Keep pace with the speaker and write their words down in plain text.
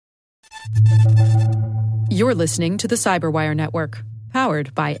You're listening to the CyberWire Network,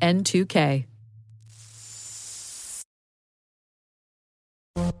 powered by N2K.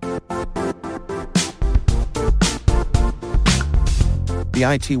 The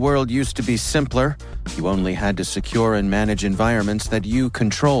IT world used to be simpler. You only had to secure and manage environments that you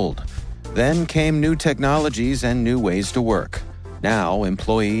controlled. Then came new technologies and new ways to work. Now,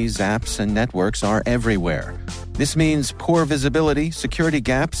 employees, apps, and networks are everywhere. This means poor visibility, security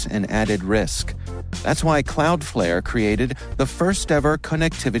gaps, and added risk. That's why Cloudflare created the first-ever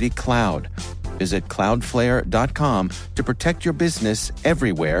connectivity cloud. Visit cloudflare.com to protect your business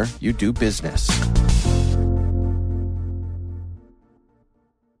everywhere you do business.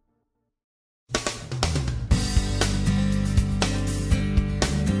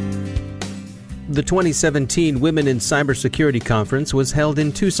 The 2017 Women in Cybersecurity Conference was held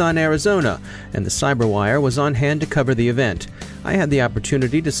in Tucson, Arizona, and the CyberWire was on hand to cover the event. I had the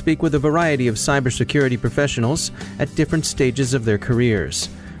opportunity to speak with a variety of cybersecurity professionals at different stages of their careers.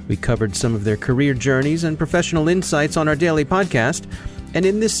 We covered some of their career journeys and professional insights on our daily podcast, and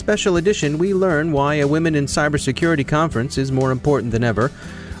in this special edition, we learn why a Women in Cybersecurity Conference is more important than ever,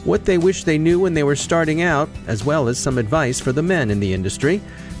 what they wish they knew when they were starting out, as well as some advice for the men in the industry.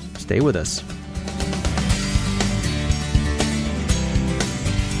 Stay with us.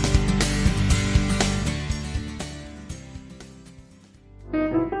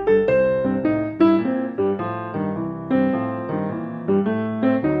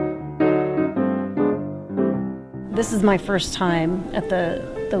 This is my first time at the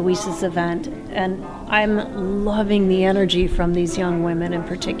WISIS event, and I'm loving the energy from these young women in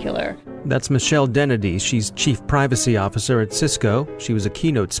particular. That's Michelle Denedy. She's Chief Privacy Officer at Cisco. She was a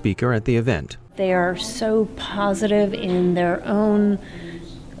keynote speaker at the event. They are so positive in their own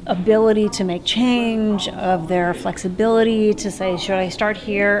ability to make change, of their flexibility to say, should I start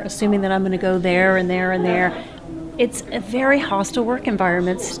here, assuming that I'm going to go there and there and there. It's a very hostile work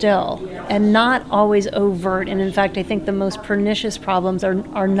environment still, and not always overt. And in fact, I think the most pernicious problems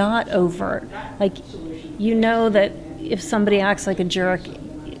are not overt. Like, you know that if somebody acts like a jerk,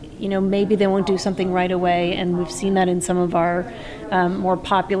 you know, maybe they won't do something right away. And we've seen that in some of our more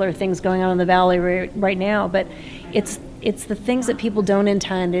popular things going on in the Valley right now. But it's the things that people don't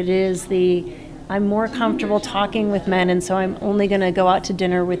intend. It is I'm more comfortable talking with men, and so I'm only going to go out to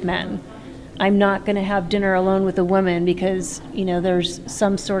dinner with men. I'm not going to have dinner alone with a woman because, you know, there's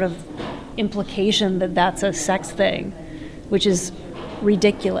some sort of implication that that's a sex thing, which is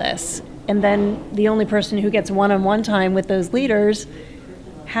ridiculous. And then the only person who gets one-on-one time with those leaders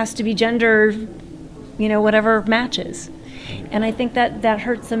has to be gender, you know, whatever matches. And I think that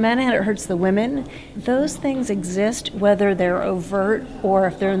hurts the men and it hurts the women. Those things exist whether they're overt or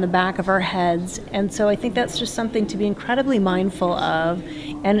if they're in the back of our heads. And so I think that's just something to be incredibly mindful of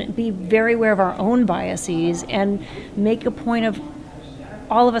and be very aware of our own biases and make a point of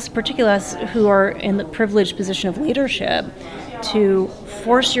all of us, particularly us who are in the privileged position of leadership, to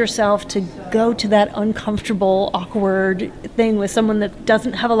force yourself to go to that uncomfortable, awkward thing with someone that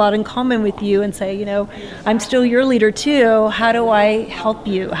doesn't have a lot in common with you and say, you know, I'm still your leader too. How do I help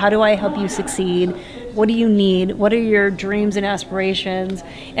you? How do I help you succeed? What do you need? What are your dreams and aspirations?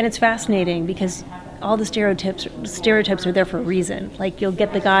 And it's fascinating because all the stereotypes are there for a reason. Like, you'll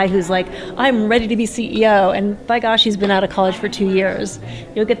get the guy who's like, I'm ready to be CEO, and by gosh, he's been out of college for 2 years.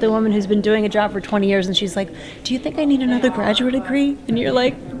 You'll get the woman who's been doing a job for 20 years, and she's like, do you think I need another graduate degree? And you're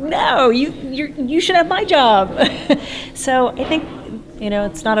like, no, you should have my job. So I think, you know,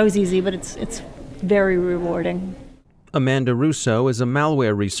 it's not always easy, but it's very rewarding. Amanda Russo is a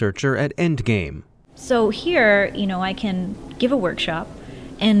malware researcher at Endgame. So here, you know, I can give a workshop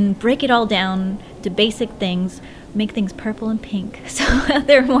and break it all down to basic things, make things purple and pink so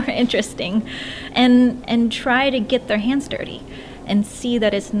they're more interesting, and try to get their hands dirty and see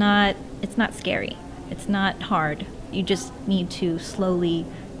that it's not scary, it's not hard. You just need to slowly,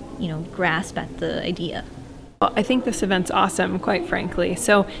 you know, grasp at the idea. Well, I think this event's awesome, quite frankly.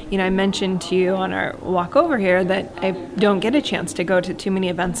 So, you know, I mentioned to you on our walk over here that I don't get a chance to go to too many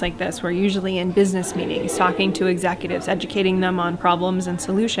events like this. We're usually in business meetings, talking to executives, educating them on problems and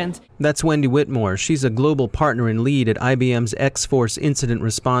solutions. That's Wendy Whitmore. She's a global partner and lead at IBM's X-Force Incident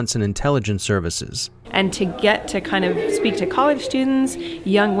Response and Intelligence Services. And to get to kind of speak to college students,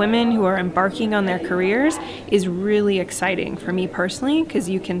 young women who are embarking on their careers is really exciting for me personally, because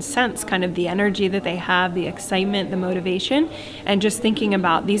you can sense kind of the energy that they have, the excitement, the motivation, and just thinking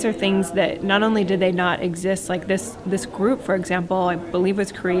about these are things that not only did they not exist, like this group, for example, I believe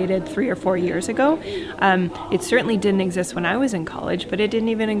was created 3 or 4 years ago. It certainly didn't exist when I was in college, but it didn't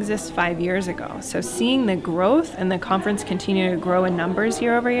even exist 5 years ago. So seeing the growth and the conference continue to grow in numbers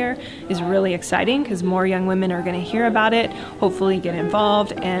year over year is really exciting, because more young women are going to hear about it, hopefully get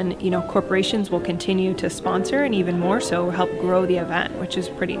involved, and corporations will continue to sponsor and even more so help grow the event, which is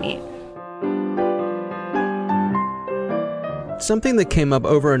pretty neat. Something that came up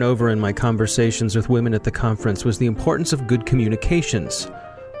over and over in my conversations with women at the conference was the importance of good communications.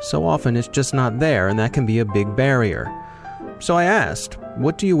 So often it's just not there, and that can be a big barrier. So I asked,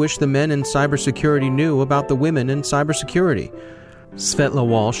 what do you wish the men in cybersecurity knew about the women in cybersecurity? Svetla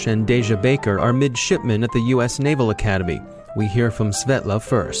Walsh and Deja Baker are midshipmen at the U.S. Naval Academy. We hear from Svetla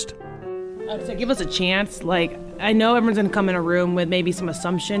first. I'd say give us a chance. I know everyone's going to come in a room with maybe some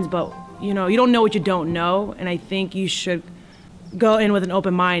assumptions, but, you don't know what you don't know, and I think you should go in with an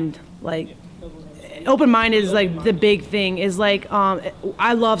open mind. Open mind is, the big thing, is,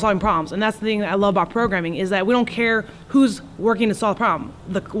 I love solving problems, and that's the thing that I love about programming, is that we don't care who's working to solve the problem.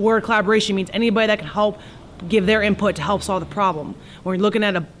 The word collaboration means anybody that can help give their input to help solve the problem. When we're looking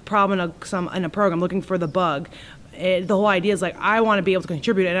at a problem in a program, looking for the bug, the whole idea is I want to be able to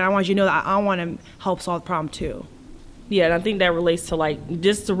contribute, and I want you to know that I want to help solve the problem too. Yeah, and I think that relates to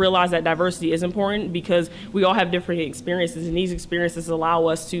just to realize that diversity is important, because we all have different experiences, and these experiences allow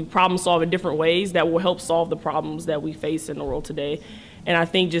us to problem solve in different ways that will help solve the problems that we face in the world today. And I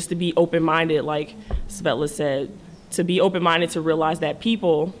think just to be open-minded, like Svetla said, to be open-minded to realize that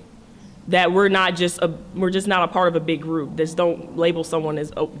that we're just not a part of a big group. Just don't label someone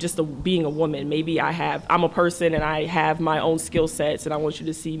as being a woman. Maybe I'm a person and I have my own skill sets, and I want you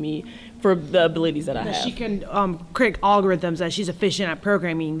to see me for the abilities that I have. She can create algorithms, that she's efficient at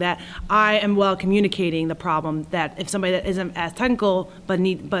programming, that I am well communicating the problem, that if somebody that isn't as technical but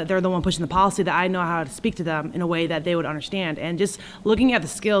they're the one pushing the policy, that I know how to speak to them in a way that they would understand. And just looking at the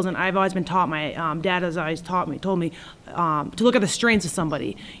skills, and I've always been taught, my dad has always told me to look at the strengths of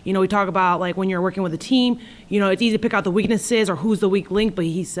somebody. We talk about when you're working with a team, it's easy to pick out the weaknesses or who's the weak link, but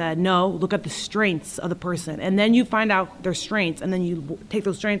he said, no, look at the strengths of the person. And then you find out their strengths, and then you take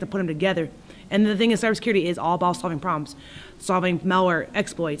those strengths and put them together. And the thing is, cybersecurity is all about solving problems, solving malware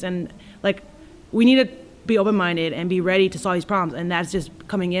exploits. And we need to be open-minded and be ready to solve these problems. And that's just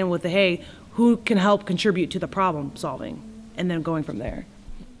coming in with hey, who can help contribute to the problem solving? And then going from there.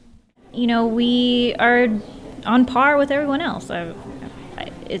 We are on par with everyone else.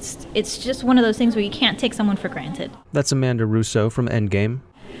 It's just one of those things where you can't take someone for granted. That's Amanda Russo from Endgame.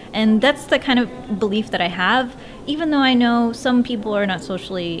 And that's the kind of belief that I have, even though I know some people are not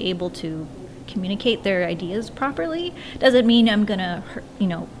socially able to communicate their ideas properly, doesn't mean I'm going to,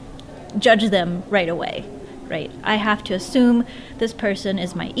 judge them right away, right? I have to assume this person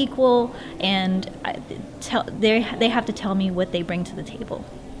is my equal, and they have to tell me what they bring to the table.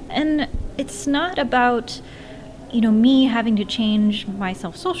 And it's not about, me having to change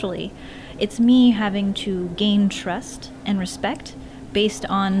myself socially. It's me having to gain trust and respect based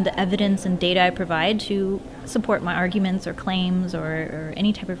on the evidence and data I provide to support my arguments or claims or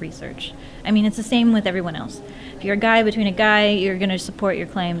any type of research. I mean, it's the same with everyone else. If you're a guy between a guy, you're going to support your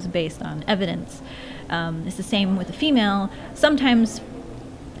claims based on evidence. It's the same with a female. Sometimes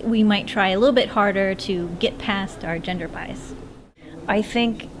we might try a little bit harder to get past our gender bias. I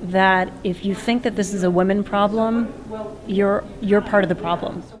think that if you think that this is a women problem, you're part of the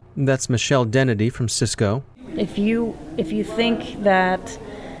problem. That's Michelle Dennedy from Cisco. If you think that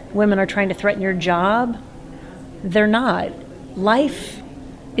women are trying to threaten your job, they're not. Life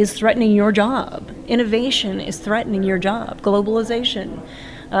is threatening your job. Innovation is threatening your job. Globalization,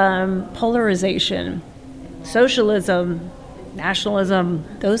 polarization, socialism, nationalism,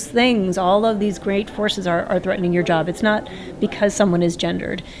 those things, all of these great forces are threatening your job. It's not because someone is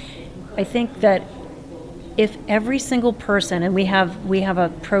gendered. I think that if every single person, and we have a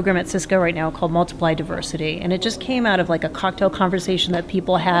program at Cisco right now called Multiply Diversity, and it just came out of a cocktail conversation that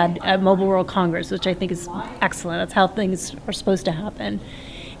people had at Mobile World Congress, which I think is excellent. That's how things are supposed to happen.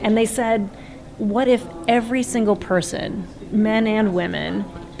 And they said, what if every single person, men and women,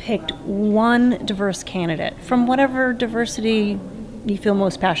 picked one diverse candidate from whatever diversity you feel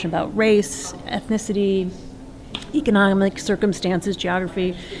most passionate about, race, ethnicity, economic circumstances,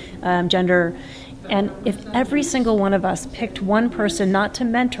 geography, gender. And if every single one of us picked one person not to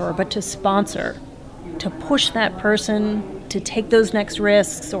mentor but to sponsor, to push that person to take those next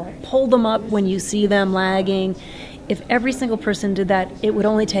risks or pull them up when you see them lagging. If every single person did that, it would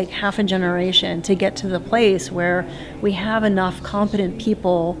only take half a generation to get to the place where we have enough competent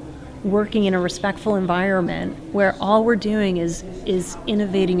people working in a respectful environment where all we're doing is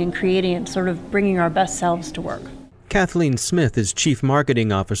innovating and creating and sort of bringing our best selves to work. Kathleen Smith is Chief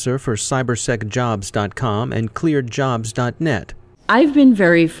Marketing Officer for cybersecjobs.com and clearedjobs.net. I've been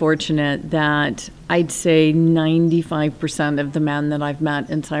very fortunate that I'd say 95% of the men that I've met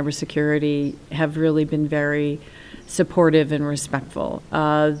in cybersecurity have really been very supportive and respectful.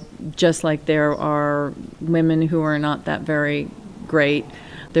 Just like there are women who are not that very great,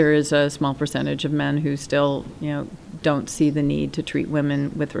 there is a small percentage of men who still, don't see the need to treat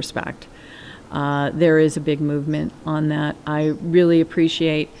women with respect. There is a big movement on that. I really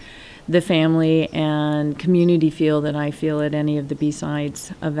appreciate the family and community feel that I feel at any of the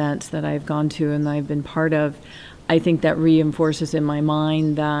B-Sides events that I've gone to and I've been part of. I think that reinforces in my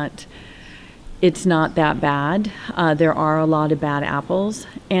mind that it's not that bad. There are a lot of bad apples,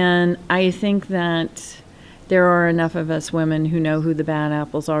 and I think that there are enough of us women who know who the bad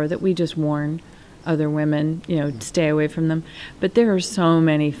apples are that we just warn other women, stay away from them. But there are so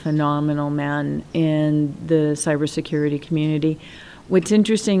many phenomenal men in the cybersecurity community. What's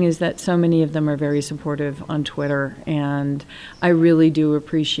interesting is that so many of them are very supportive on Twitter, and I really do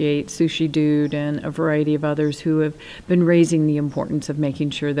appreciate Sushi Dude and a variety of others who have been raising the importance of making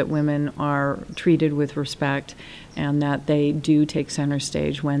sure that women are treated with respect and that they do take center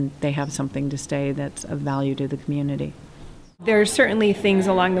stage when they have something to say that's of value to the community. There's certainly things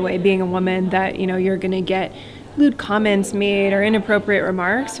along the way, being a woman, that you're going to get lewd comments made or inappropriate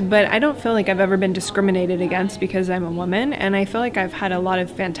remarks, but I don't feel like I've ever been discriminated against because I'm a woman, and I feel like I've had a lot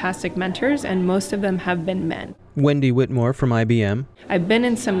of fantastic mentors, and most of them have been men. Wendy Whitmore from IBM. I've been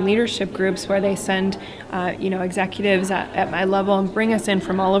in some leadership groups where they send executives at my level and bring us in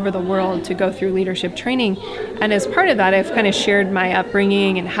from all over the world to go through leadership training, and as part of that I've kind of shared my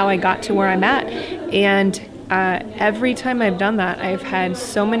upbringing and how I got to where I'm at, and every time I've done that, I've had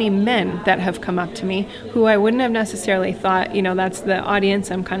so many men that have come up to me who I wouldn't have necessarily thought, that's the audience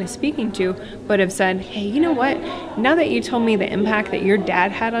I'm kind of speaking to, but have said, hey, you know what? Now that you told me the impact that your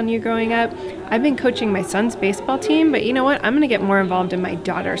dad had on you growing up, I've been coaching my son's baseball team, but you know what? I'm going to get more involved in my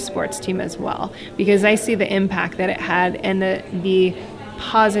daughter's sports team as well, because I see the impact that it had and the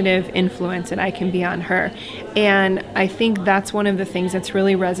positive influence that I can be on her. And I think that's one of the things that's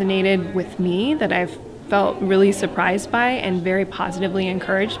really resonated with me, that I've felt really surprised by and very positively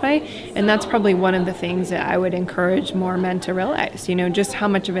encouraged by, and that's probably one of the things that I would encourage more men to realize, just how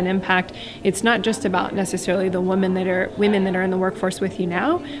much of an impact. It's not just about necessarily the women that are in the workforce with you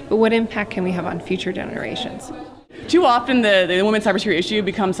now, but what impact can we have on future generations? Too often the women's cybersecurity issue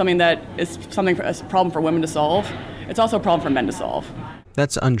becomes something that is a problem for women to solve. It's also a problem for men to solve.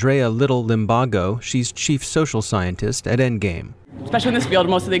 That's Andrea Little-Limbago. She's Chief Social Scientist at Endgame. Especially in this field,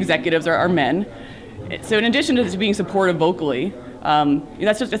 most of the executives are men. So in addition to being supportive vocally,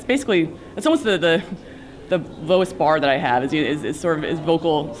 that's almost the lowest bar that I have is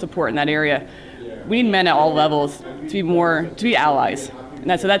vocal support in that area. We need men at all levels to be allies. And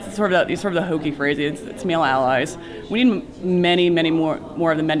that's sort of the hokey phrase. It's male allies. We need many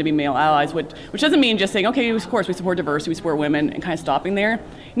more of the men to be male allies, which doesn't mean just saying, okay, of course we support diversity, we support women, and kind of stopping there.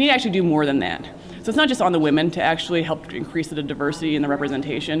 You need to actually do more than that. So it's not just on the women to actually help increase the diversity and the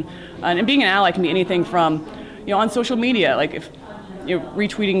representation. And being an ally can be anything from, on social media, like if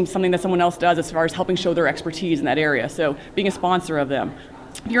retweeting something that someone else does as far as helping show their expertise in that area. So being a sponsor of them.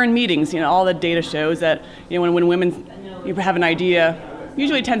 If you're in meetings, all the data shows that when women have an idea,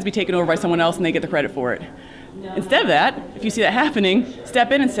 usually it tends to be taken over by someone else and they get the credit for it. Instead of that, if you see that happening,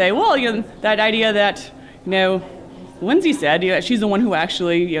 step in and say, well, that idea that Lindsay said, she's the one who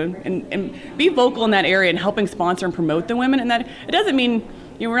actually, and be vocal in that area and helping sponsor and promote the women. And that it doesn't mean,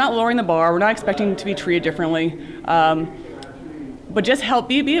 we're not lowering the bar, we're not expecting to be treated differently, but just help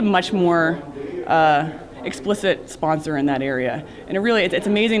be a much more explicit sponsor in that area. And it's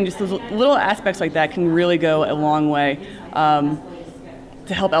amazing, just those little aspects like that can really go a long way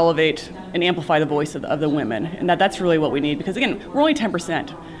to help elevate and amplify the voice of the women. And that's really what we need, because again, we're only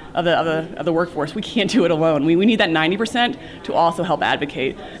 10%. Of the workforce. We can't do it alone. We need that 90% to also help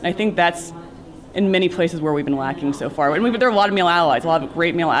advocate. And I think that's in many places where we've been lacking so far. And there are a lot of male allies, a lot of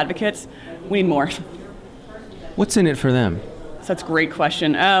great male advocates. We need more. What's in it for them? So that's a great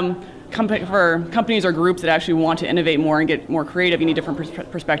question. For companies or groups that actually want to innovate more and get more creative, you need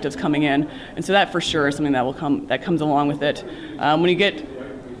different perspectives coming in. And so that for sure is something that comes along with it.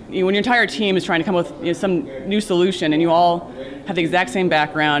 When your entire team is trying to come up with some new solution and you all have the exact same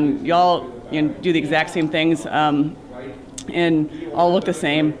background, you all do the exact same things, and all look the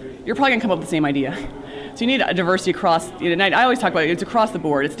same, you're probably gonna come up with the same idea. So you need a diversity across, and I always talk about it's across the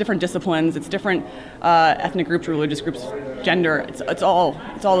board. It's different disciplines, it's different ethnic groups, religious groups, gender. It's all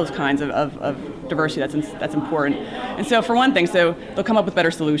those kinds of diversity that's important. And so for one thing, so they'll come up with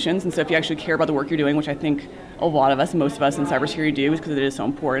better solutions. And so if you actually care about the work you're doing, which I think a lot of us, most of us in cybersecurity do, because it is so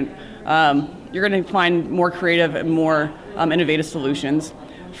important, you're going to find more creative and more innovative solutions.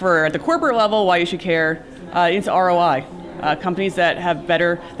 For at the corporate level, why you should care, it's ROI. Companies that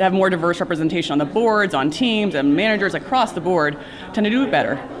have more diverse representation on the boards, on teams, and managers across the board tend to do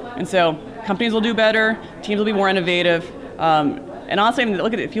better. And so companies will do better, teams will be more innovative. And honestly,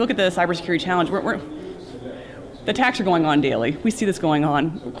 if you look at the cybersecurity challenge, the attacks are going on daily. We see this going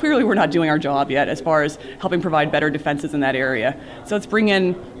on. Clearly, we're not doing our job yet as far as helping provide better defenses in that area. So let's bring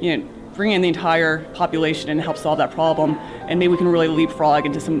in the entire population and help solve that problem, and maybe we can really leapfrog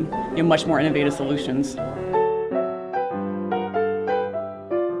into some much more innovative solutions.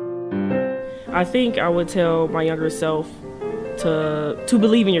 I think I would tell my younger self to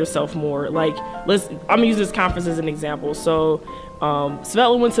believe in yourself more. Like, I'm gonna use this conference as an example. So,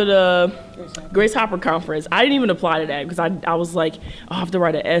 Svetla went to the Grace Hopper conference. I didn't even apply to that because I was like, I have to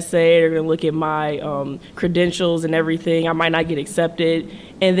write an essay. They're gonna look at my credentials and everything. I might not get accepted.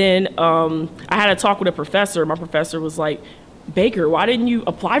 And then I had a talk with a professor. My professor was like, Baker, why didn't you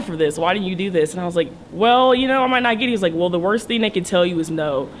apply for this? Why didn't you do this? And I was like, well, I might not get it. He was like, well, the worst thing they can tell you is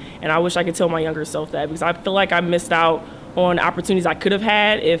no. And I wish I could tell my younger self that, because I feel like I missed out on opportunities I could have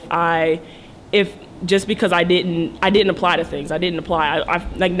had if just because I didn't apply to things. I didn't apply.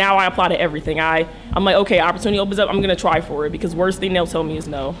 Like now I apply to everything. I'm like, okay, opportunity opens up, I'm gonna try for it, because worst thing they'll tell me is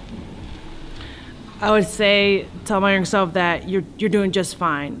no. I would say, tell my younger self that you're doing just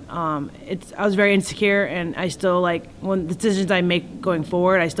fine. I was very insecure, and I still, when the decisions I make going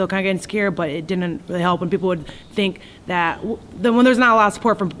forward, I still kind of get insecure, but it didn't really help when people would think that, when there's not a lot of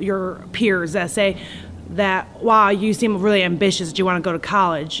support from your peers that say that, wow, you seem really ambitious that you want to go to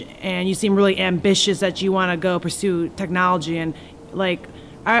college, and you seem really ambitious that you want to go pursue technology, and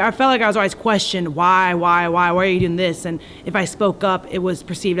I felt like I was always questioned, why are you doing this? And if I spoke up, it was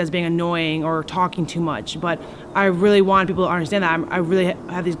perceived as being annoying or talking too much. But I really want people to understand that I really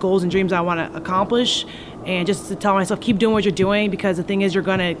have these goals and dreams I want to accomplish, and just to tell myself, keep doing what you're doing, because the thing is,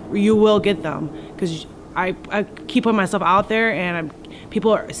 you will get them. Because I keep putting myself out there, and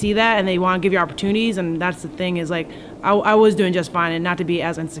people see that, and they want to give you opportunities, and that's the thing is, I was doing just fine, and not to be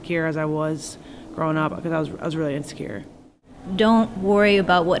as insecure as I was growing up, because I was really insecure. Don't worry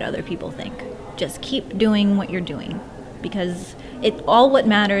about what other people think. Just keep doing what you're doing, because all what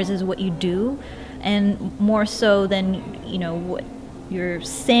matters is what you do, and more so than what you're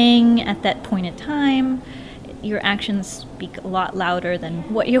saying at that point in time. Your actions speak a lot louder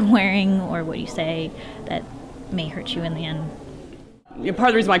than what you're wearing or what you say that may hurt you in the end. Part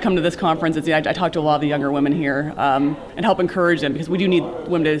of the reason why I come to this conference is I talk to a lot of the younger women here and help encourage them, because we do need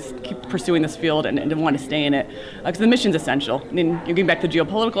women to keep pursuing this field and to want to stay in it, because the mission's essential. I mean, you're getting back to the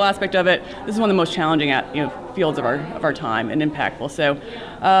geopolitical aspect of it. This is one of the most challenging fields of our time, and impactful. So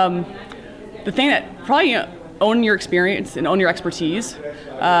the thing that probably own your experience and own your expertise.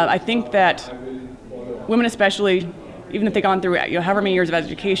 I think that women especially, even if they've gone through however many years of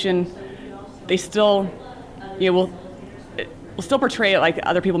education, they still will still portray it like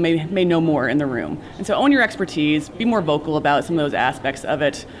other people may know more in the room. And so own your expertise, be more vocal about some of those aspects of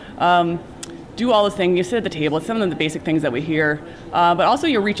it. Do all those things, you sit at the table, it's some of the basic things that we hear, but also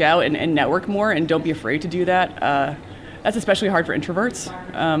you reach out and network more, and don't be afraid to do that. That's especially hard for introverts,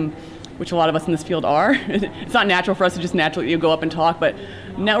 which a lot of us in this field are. It's not natural for us to just naturally go up and talk, but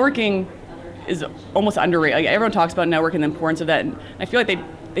networking is almost underrated. Everyone talks about networking and the importance of that, and I feel like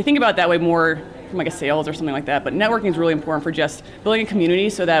they think about it that way more from a sales or something like that, but networking is really important for just building a community,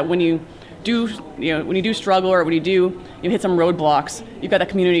 so that when you do struggle, or when you do hit some roadblocks, you've got that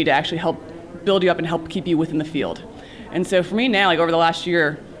community to actually help build you up and help keep you within the field. And so for me now, over the last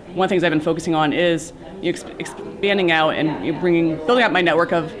year, one of the things I've been focusing on is expanding out and building out my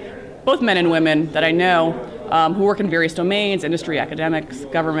network of both men and women that I know who work in various domains, industry, academics,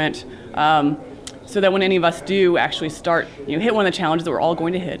 government, so that when any of us do actually start, hit one of the challenges that we're all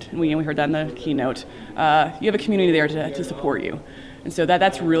going to hit, and we heard that in the keynote, you have a community there to support you. And so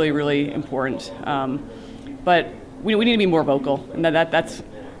that's really, really important. But we need to be more vocal, and that's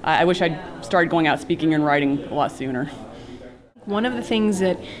I wish I'd started going out speaking and writing a lot sooner. One of the things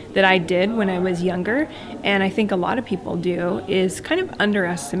that I did when I was younger, and I think a lot of people do, is kind of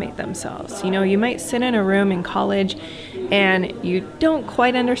underestimate themselves. You know, you might sit in a room in college and you don't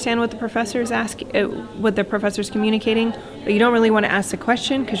quite understand what the professor's communicating, but you don't really want to ask the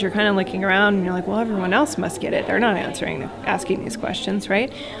question because you're kind of looking around and you're like, well, everyone else must get it. They're not asking these questions,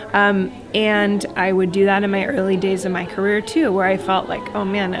 right? And I would do that in my early days of my career too, where I felt like, oh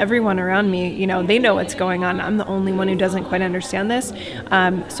man, everyone around me, you know, they know what's going on. I'm the only one who doesn't quite understand this.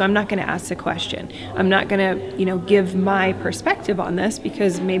 So I'm not going to ask the question. I'm not going to, you know, give my perspective on this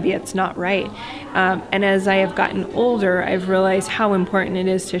because maybe it's not right. And as I have gotten older, I've realized how important it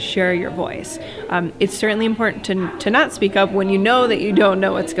is to share your voice. It's certainly important to not speak up when you know that you don't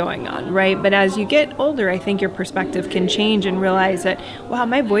know what's going on, right? But as you get older, I think your perspective can change and realize that, wow,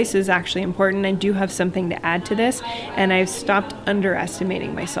 my voice is actually important. I do have something to add to this, and I've stopped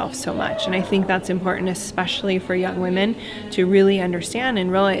underestimating myself so much. And I think that's important, especially for young women, to really understand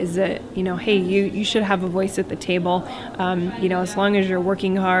and realize that, you know, hey, you should have a voice at the table. You know, as long as you're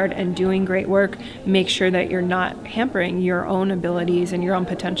working hard and doing great work, make sure that you're not hampering your own abilities and your own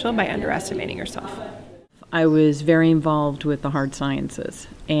potential by underestimating yourself. I was very involved with the hard sciences,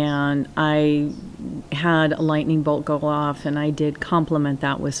 and I had a lightning bolt go off, and I did complement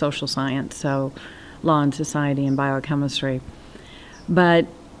that with social science, so law and society and biochemistry. But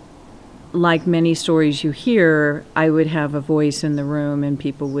like many stories you hear, I would have a voice in the room and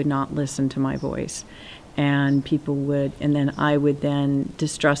people would not listen to my voice. And then I would then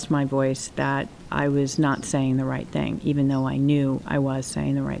distrust my voice that I was not saying the right thing, even though I knew I was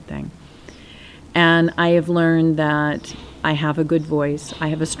saying the right thing. And I have learned that I have a good voice, I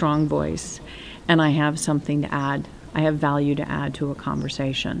have a strong voice, and I have something to add. I have value to add to a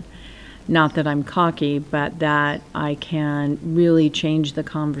conversation. Not that I'm cocky, but that I can really change the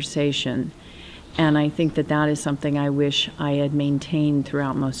conversation. And I think that that is something I wish I had maintained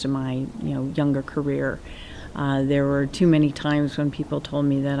throughout most of my, younger career. There were too many times when people told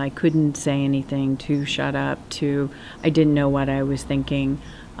me that I couldn't say anything, to shut up, I didn't know what I was thinking.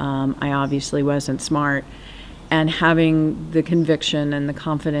 I obviously wasn't smart. And having the conviction and the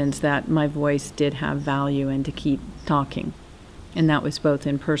confidence that my voice did have value and to keep talking. And that was both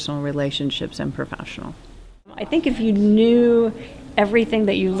in personal relationships and professional. I think if you knew everything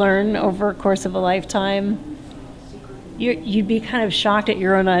that you learn over a course of a lifetime, you'd be kind of shocked at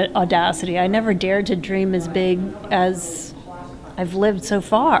your own audacity. I never dared to dream as big as I've lived so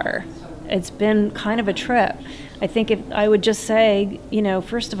far. It's been kind of a trip. I think if I would just say,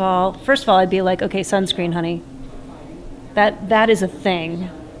 first of all, I'd be like, okay, sunscreen, honey. That is a thing,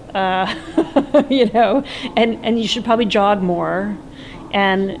 and you should probably jog more.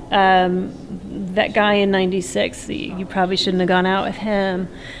 And that guy in '96, you probably shouldn't have gone out with him.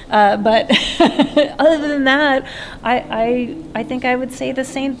 But other than that, I think I would say the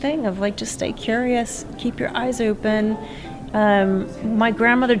same thing of just stay curious, keep your eyes open. My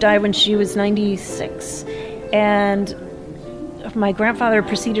grandmother died when she was 96, and my grandfather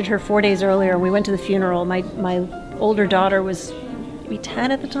preceded her 4 days earlier. We went to the funeral. My older daughter was maybe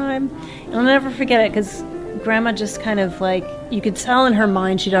 10 at the time, and I'll never forget it because Grandma just kind of you could tell in her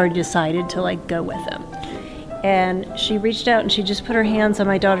mind she'd already decided to go with him. And she reached out and she just put her hands on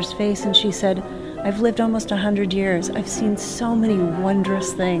my daughter's face and she said, "I've lived almost 100 years. I've seen so many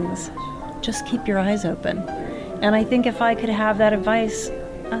wondrous things. Just keep your eyes open." And I think if I could have that advice,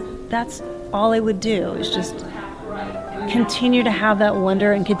 that's all I would do, is just continue to have that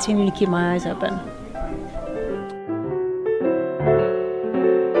wonder and continue to keep my eyes open.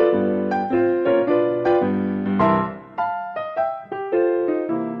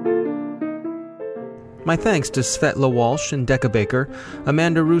 My thanks to Svetla Walsh and Decca Baker,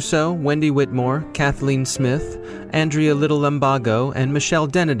 Amanda Russo, Wendy Whitmore, Kathleen Smith, Andrea Little-Lembago, and Michelle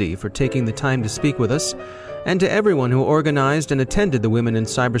Dennedy for taking the time to speak with us, and to everyone who organized and attended the Women in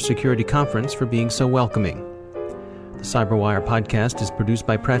Cybersecurity Conference for being so welcoming. The CyberWire podcast is produced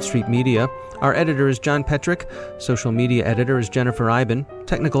by Pratt Street Media. Our editor is John Petrick, social media editor is Jennifer Iben,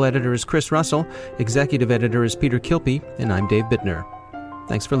 technical editor is Chris Russell, executive editor is Peter Kilpie, and I'm Dave Bittner.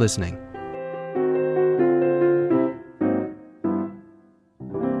 Thanks for listening.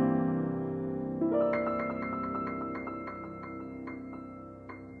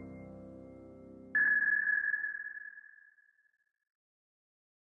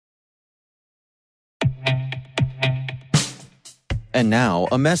 And now,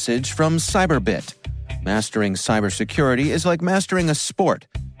 a message from Cyberbit. Mastering cybersecurity is like mastering a sport.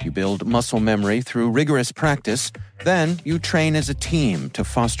 You build muscle memory through rigorous practice, then you train as a team to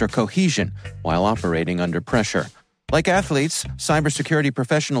foster cohesion while operating under pressure. Like athletes, cybersecurity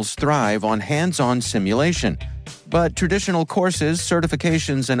professionals thrive on hands-on simulation. But traditional courses,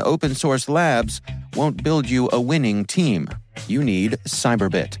 certifications, and open-source labs won't build you a winning team. You need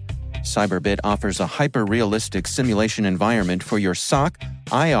Cyberbit. Cyberbit offers a hyper-realistic simulation environment for your SOC,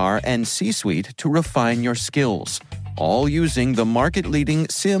 IR, and C-suite to refine your skills, all using the market-leading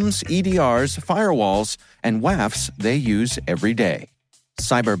SIMs, EDRs, firewalls, and WAFs they use every day.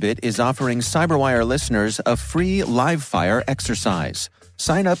 Cyberbit is offering CyberWire listeners a free live-fire exercise.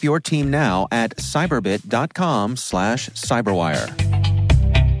 Sign up your team now at cyberbit.com/cyberwire.